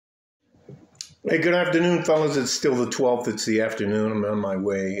Hey, good afternoon, fellas. It's still the 12th. It's the afternoon. I'm on my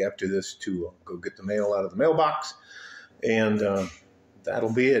way after this to go get the mail out of the mailbox. And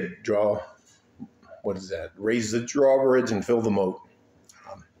that'll be it. What is that? Raise the drawbridge and fill the moat.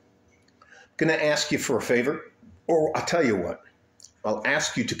 I'm going to ask you for a favor. Or I'll tell you what. I'll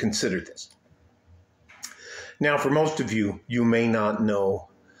ask you to consider this. Now, for most of you, you may not know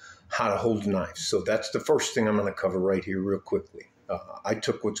how to hold a knife. So that's the first thing I'm going to cover right here real quickly. I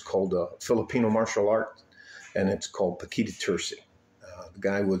took what's called a Filipino martial art, and it's called Pakita Tursi. The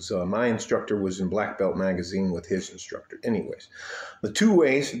guy was, my instructor was in Black Belt Magazine with his instructor. Anyways, the two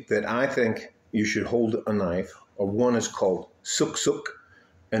ways that I think you should hold a knife, one is called suk-suk,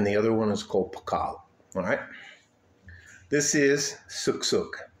 and the other one is called pakal. All right? This is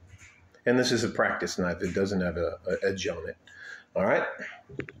suk-suk, and this is a practice knife. It doesn't have a edge on it. All right?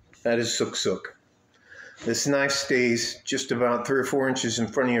 That is suk-suk. This knife stays just about 3 or 4 inches in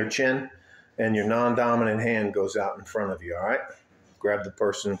front of your chin, and your non-dominant hand goes out in front of you, all right? Grab the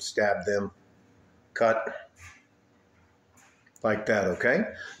person, stab them, cut, like that, okay?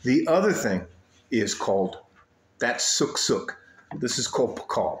 The other thing is called, that's suk-suk. This is called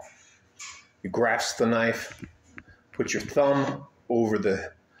pakal. You grasp the knife, put your thumb over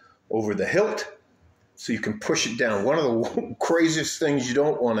the hilt, so you can push it down. One of the craziest things you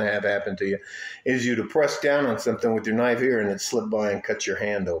don't want to have happen to you is you to press down on something with your knife here and it slip by and cut your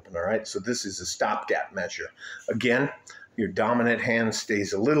hand open, all right? So this is a stopgap measure. Again, your dominant hand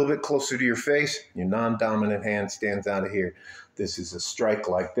stays a little bit closer to your face. Your non-dominant hand stands out of here. This is a strike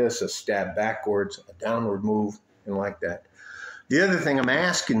like this, a stab backwards, a downward move, and like that. The other thing I'm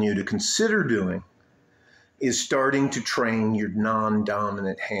asking you to consider doing is starting to train your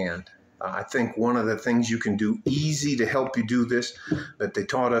non-dominant hand. I think one of the things you can do easy to help you do this, that they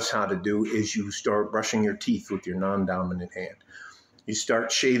taught us how to do, is you start brushing your teeth with your non-dominant hand. You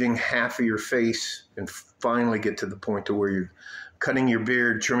start shaving half of your face and finally get to the point to where you're cutting your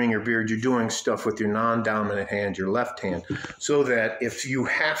beard, trimming your beard. You're doing stuff with your non-dominant hand, your left hand, so that if you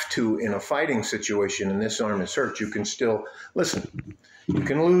have to in a fighting situation and this arm is hurt, you can still, listen, you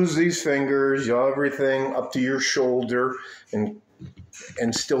can lose these fingers, everything up to your shoulder, and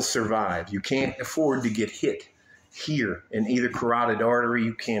still survive. You can't afford to get hit here in either carotid artery.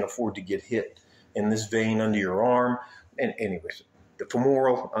 You can't afford to get hit in this vein under your arm. And anyways, the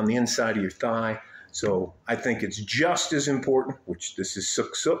femoral on the inside of your thigh. So I think it's just as important, which this is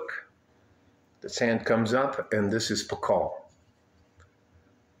suk-suk. This hand comes up, and this is pakal.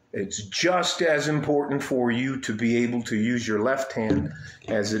 It's just as important for you to be able to use your left hand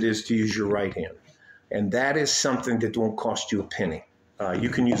as it is to use your right hand. And that is something that won't cost you a penny. You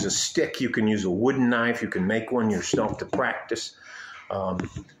can use a stick, you can use a wooden knife, you can make one yourself to practice.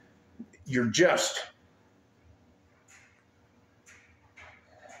 You're just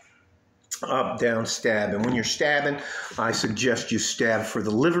up, down, stab. And when you're stabbing, I suggest you stab for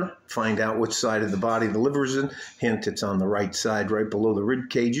the liver. Find out which side of the body the liver's in. Hint, it's on the right side, right below the rib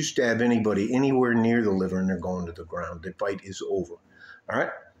cage. You stab anybody anywhere near the liver and they're going to the ground. The fight is over. All right?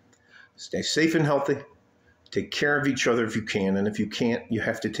 Stay safe and healthy. Take care of each other if you can, and if you can't, you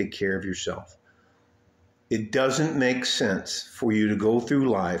have to take care of yourself. It doesn't make sense for you to go through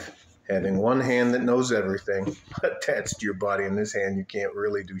life having one hand that knows everything attached to your body, and this hand you can't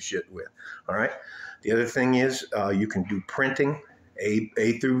really do shit with, all right? The other thing is you can do printing,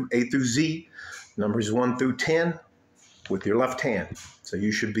 A through Z, numbers 1 through 10, with your left hand. So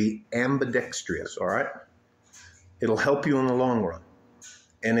you should be ambidextrous, all right? It'll help you in the long run.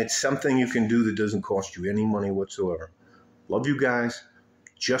 And it's something you can do that doesn't cost you any money whatsoever. Love you guys.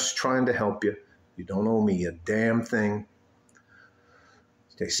 Just trying to help you. You don't owe me a damn thing.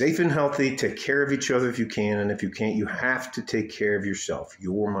 Stay safe and healthy. Take care of each other if you can. And if you can't, you have to take care of yourself.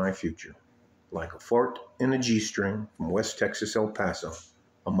 You're my future. Like a fart in a G-string from West Texas, El Paso.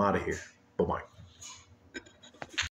 I'm out of here. Bye-bye.